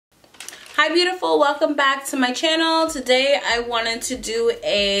Hi beautiful, welcome back to my channel. Today I wanted to do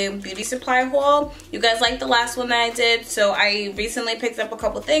a beauty supply haul. You guys liked the last one that I did, so I recently picked up a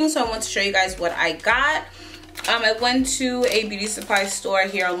couple things, so I want to show you guys what I got. I went to a beauty supply store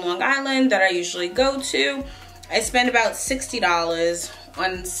here on Long Island that I usually go to. I spent about $60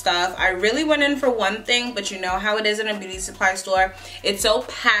 on stuff. I really went in for one thing, but you know how it is in a beauty supply store. It's so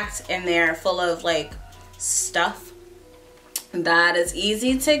packed in there full of like stuff that it's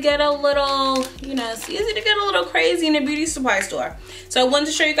easy to get a little, you know, it's easy to get a little crazy in a beauty supply store. So I wanted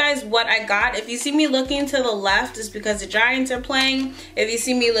to show you guys what I got. If you see me looking to the left, it's because the Giants are playing. If you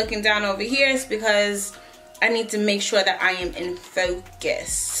see me looking down over here, it's because I need to make sure that I am in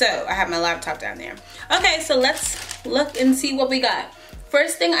focus. So I have my laptop down there. Okay, so let's look and see what we got.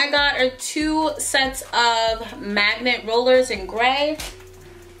 First thing I got are 2 sets of magnet rollers in gray.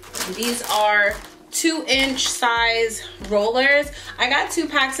 These are 2-inch size rollers. I got 2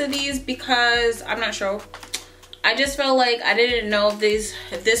 packs of these because I'm not sure. I just felt like I didn't know if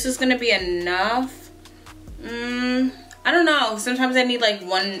this was gonna be enough. I don't know. Sometimes I need like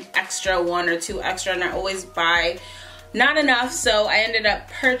 1 or 2 extra, and I always buy not enough. So I ended up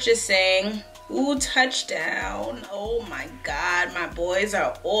purchasing. Ooh, touchdown! Oh my God, my boys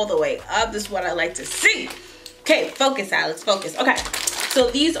are all the way up. This is what I like to see. Okay, focus, Alex. Focus. Okay. So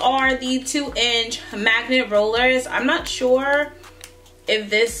these are the 2-inch magnet rollers. I'm not sure if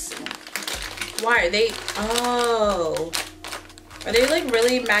this, why are they, oh, are they like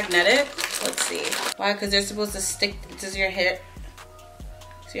really magnetic? Let's see. Why? Because they're supposed to stick, is your hair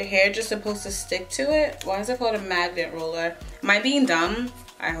just supposed to stick to it? Why is it called a magnet roller? Am I being dumb?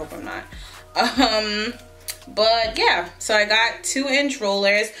 I hope I'm not. But yeah, so I got 2-inch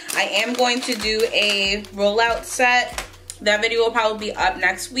rollers. I am going to do a rollout set. That video will probably be up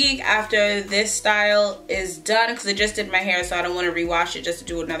next week after this style is done, because I just did my hair, so I don't want to rewash it just to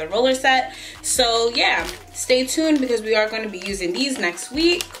do another roller set. So yeah, stay tuned because we are going to be using these next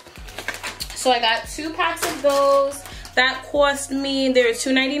week. So I got 2 packs of those. That cost me, they were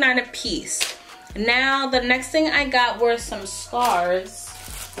 $2.99 a piece. Now the next thing I got were some scarves.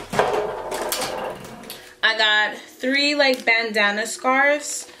 I got 3 like bandana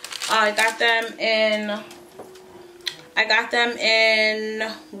scarves. I got them in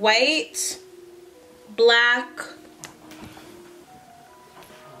white, black.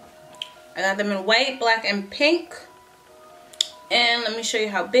 I got them in white, black, and pink. And let me show you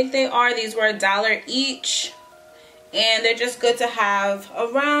how big they are. These were $1 each. And they're just good to have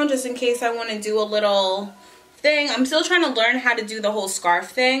around just in case I want to do a little thing. I'm still trying to learn how to do the whole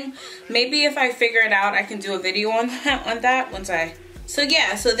scarf thing. Maybe if I figure it out, I can do a video on that once I... So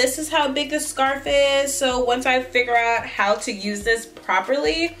yeah, so this is how big the scarf is. So once I figure out how to use this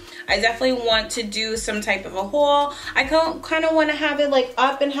properly, I definitely want to do some type of a haul. I kind of want to have it like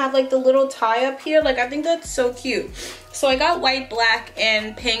up and have like the little tie up here. Like I think that's so cute. So I got white, black,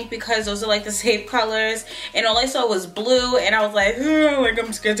 and pink because those are like the safe colors. And all I saw was blue, and I was like, oh, like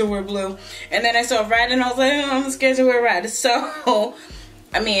I'm scared to wear blue. And then I saw red, and I was like, oh, I'm scared to wear red. So,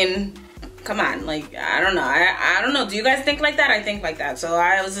 I mean, come on, like I don't know. I don't know. Do you guys think like that? I think like that. So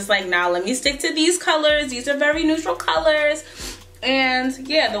I was just like, nah, let me stick to these colors. These are very neutral colors. And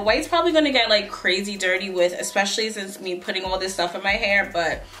yeah, the white's probably gonna get like crazy dirty with, especially since me putting all this stuff in my hair,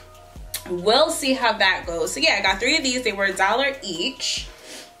 but we'll see how that goes. So yeah, I got 3 of these. They were $1 each.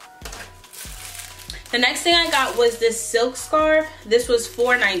 The next thing I got was this silk scarf. This was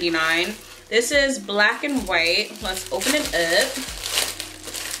 $4.99. This is black and white. Let's open it up.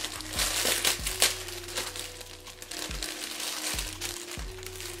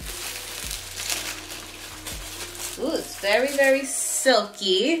 Ooh, it's very, very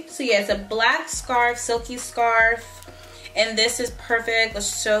silky. So yeah, it's a black scarf, silky scarf. And this is perfect.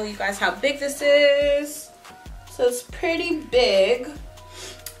 Let's show you guys how big this is. So it's pretty big.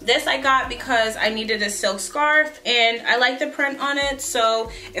 This I got because I needed a silk scarf and I like the print on it. So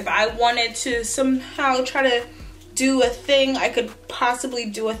if I wanted to somehow try to do a thing, I could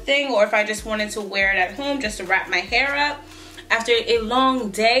possibly do a thing. Or if I just wanted to wear it at home just to wrap my hair up after a long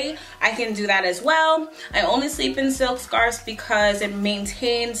day, I can do that as well. I only sleep in silk scarves because it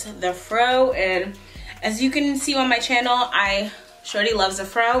maintains the fro, and as you can see on my channel, Shorty loves a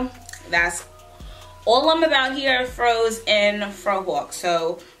fro. That's all I'm about here, fros and fro hawks.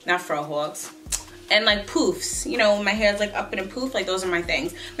 So, not fro hawks. And like poofs, you know, my hair's like up in a poof, like those are my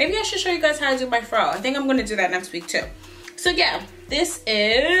things. Maybe I should show you guys how to do my fro. I think I'm gonna do that next week too. So yeah, this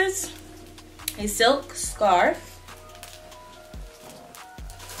is a silk scarf.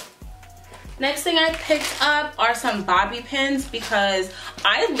 Next thing I picked up are some bobby pins because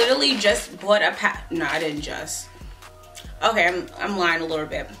I literally just bought a pack. No, I didn't just. Okay, I'm lying a little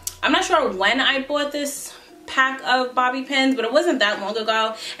bit. I'm not sure when I bought this pack of bobby pins, but it wasn't that long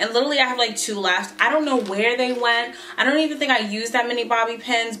ago, and literally I have like 2 left. I don't know where they went. I don't even think I used that many bobby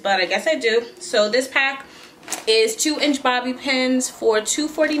pins, but I guess I do. So this pack is 2-inch bobby pins for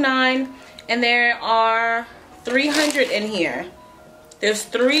 $2.49, and there are 300 in here. There's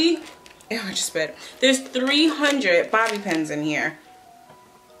 300 bobby pins in here.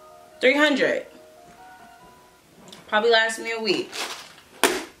 300. Probably lasts me a week.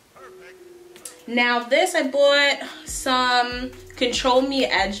 Now this, I bought some Control Me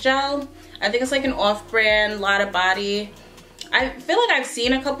Edge Gel. I think it's like an off-brand Lotta Body. I feel like I've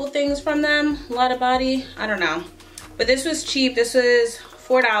seen a couple things from them, Lotta Body. I don't know. But this was cheap. This was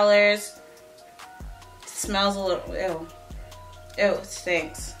 $4. It smells a little, ew. Ew, it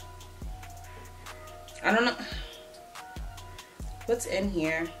stinks. I don't know. What's in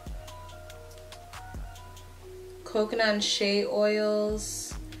here? Coconut and shea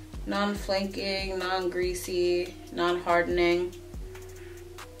oils. Non-flaking, non-greasy, non-hardening.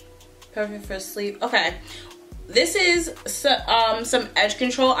 Perfect for sleep. Okay. This is some edge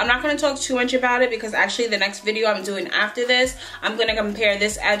control. I'm not going to talk too much about it because actually the next video I'm doing after this, I'm going to compare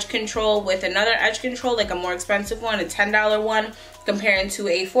this edge control with another edge control, like a more expensive one, a $10 one, comparing to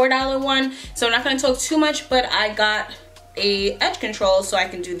a $4 one. So I'm not going to talk too much, but I got a edge control so I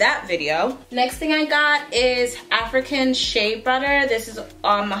can do that video. Next thing I got is African shea butter. This is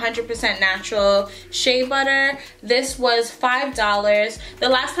 100% natural shea butter. This was $5. The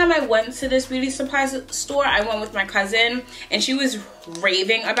last time I went to this beauty supply store, I went with my cousin and she was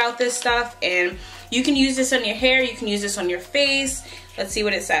raving about this stuff. And you can use this on your hair, you can use this on your face. Let's see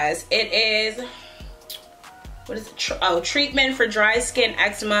what it says. It is, what is it? Treatment for dry skin,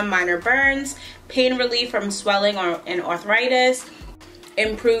 eczema, minor burns, pain relief from swelling and arthritis,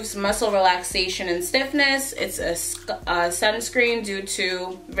 improves muscle relaxation and stiffness. It's a sunscreen due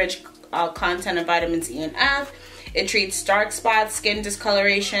to rich content of vitamins E and F. It treats dark spots, skin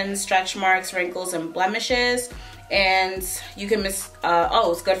discoloration, stretch marks, wrinkles, and blemishes. And you can it's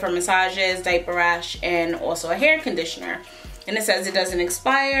good for massages, diaper rash, and also a hair conditioner. And it says it doesn't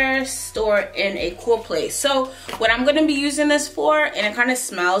expire, store in a cool place. So what I'm going to be using this for, and it kind of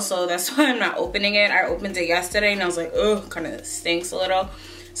smells, so that's why I'm not opening it. I opened it yesterday and I was like, ugh, kind of stinks a little.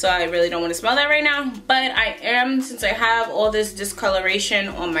 So I really don't want to smell that right now. But I am, since I have all this discoloration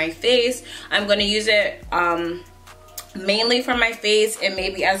on my face, I'm going to use it mainly for my face and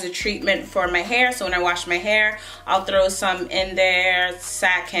maybe as a treatment for my hair. So when I wash my hair, I'll throw some in there.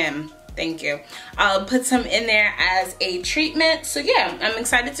 Sakim. Thank you. I'll put some in there as a treatment. So yeah, I'm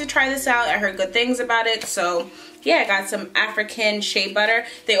excited to try this out. I heard good things about it. So yeah, I got some African shea butter.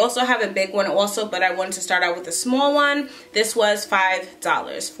 They also have a big one also, but I wanted to start out with a small one. This was $5,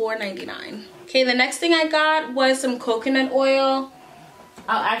 $4.99. Okay, the next thing I got was some coconut oil.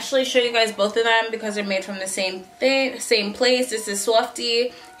 I'll actually show you guys both of them because they're made from the same place. This is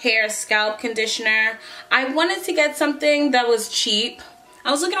Softy Hair Scalp Conditioner. I wanted to get something that was cheap. I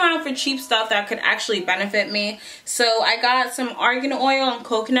was looking around for cheap stuff that could actually benefit me. So I got some argan oil and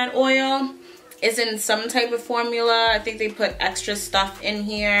coconut oil. It's in some type of formula. I think they put extra stuff in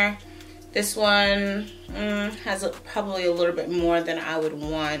here. This one has probably a little bit more than I would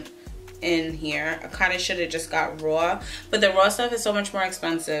want in here. I kind of should have just got raw, but the raw stuff is so much more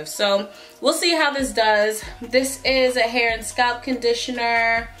expensive. So we'll see how this does. This is a hair and scalp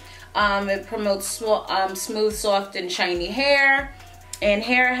conditioner. It promotes smooth, soft, and shiny hair and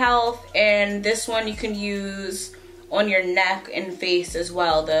hair health. And this one you can use on your neck and face as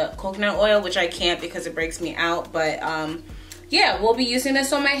well, the coconut oil, which I can't because it breaks me out. But yeah, we'll be using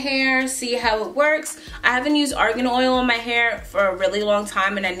this on my hair, see how it works. I haven't used argan oil on my hair for a really long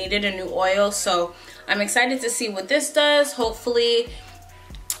time and I needed a new oil, so I'm excited to see what this does. Hopefully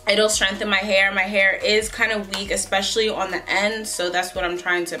it'll strengthen my hair. My hair is kind of weak, especially on the ends, so that's what I'm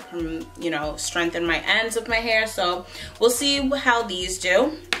trying to, you know, strengthen my ends of my hair. So we'll see how these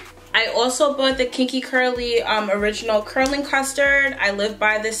do. I also bought the Kinky Curly original curling custard. I live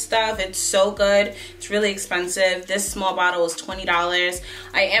by this stuff. It's so good. It's really expensive. This small bottle is $20.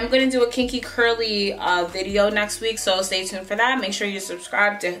 I am going to do a Kinky Curly video next week, so stay tuned for that. Make sure you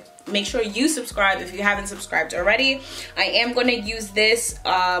subscribe if you haven't subscribed already. I am going to use this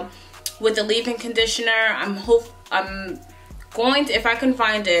with the leave-in conditioner. I'm going to, if I can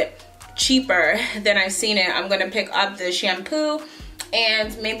find it cheaper than I've seen it, I'm going to pick up the shampoo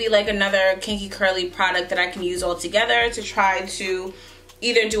and maybe like another Kinky Curly product that I can use all together to try to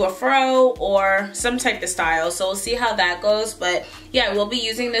either do a fro or some type of style. So we'll see how that goes. But yeah, we'll be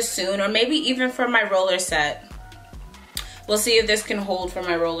using this soon, or maybe even for my roller set. We'll see if this can hold for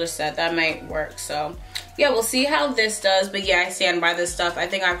my roller set. That might work. So yeah, we'll see how this does. But yeah, I stand by this stuff. I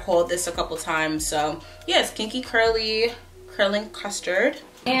think I've hauled this a couple times. So yes, Kinky Curly Curling Custard.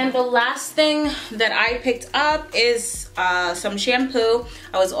 And the last thing that I picked up is some shampoo.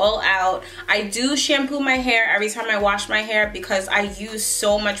 I was all out. I do shampoo my hair every time I wash my hair because I use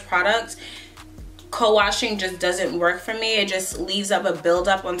so much product. Co-washing just doesn't work for me. It just leaves up a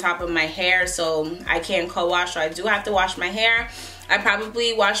buildup on top of my hair, so I can't co-wash. So I do have to wash my hair. I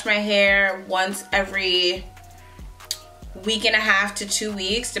probably wash my hair once every week and a half to 2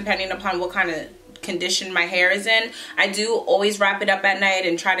 weeks, depending upon what kind of condition my hair is in. I do always wrap it up at night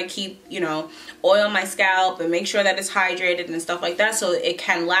and try to keep, you know, oil my scalp and make sure that it's hydrated and stuff like that so it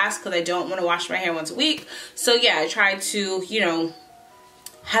can last, because I don't want to wash my hair once a week. So yeah, I try to, you know,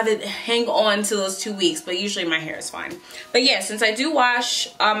 have it hang on to those 2 weeks, but usually my hair is fine. But yeah, since I do wash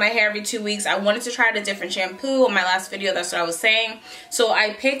my hair every 2 weeks, I wanted to try a different shampoo. On my last video, that's what I was saying. So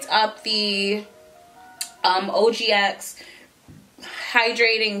I picked up the OGX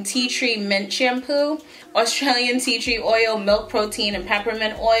Hydrating Tea Tree Mint Shampoo, Australian tea tree oil, milk protein, and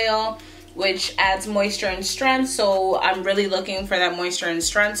peppermint oil, which adds moisture and strength. So I'm really looking for that moisture and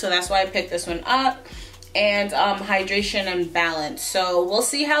strength, so that's why I picked this one up. And hydration and balance. So we'll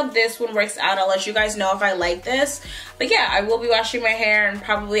see how this one works out. I'll let you guys know if I like this. But yeah, I will be washing my hair, and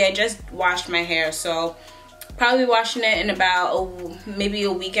probably, I just washed my hair, so probably washing it in about maybe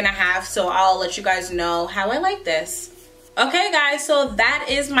a week and a half. So I'll let you guys know how I like this. Okay guys, so that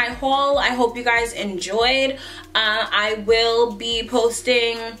is my haul. I hope you guys enjoyed. I will be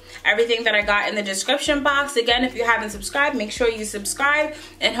posting everything that I got in the description box. Again, if you haven't subscribed, make sure you subscribe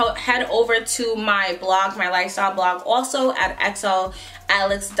and head over to my blog, my lifestyle blog, also at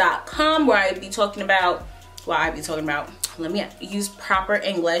xlalex.com, where I be talking about, let me use proper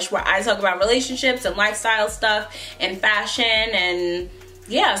English, where I talk about relationships and lifestyle stuff and fashion, and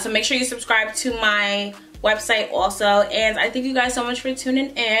yeah, so make sure you subscribe to my website also. And I thank you guys so much for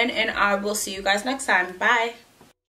tuning in, and I will see you guys next time. Bye.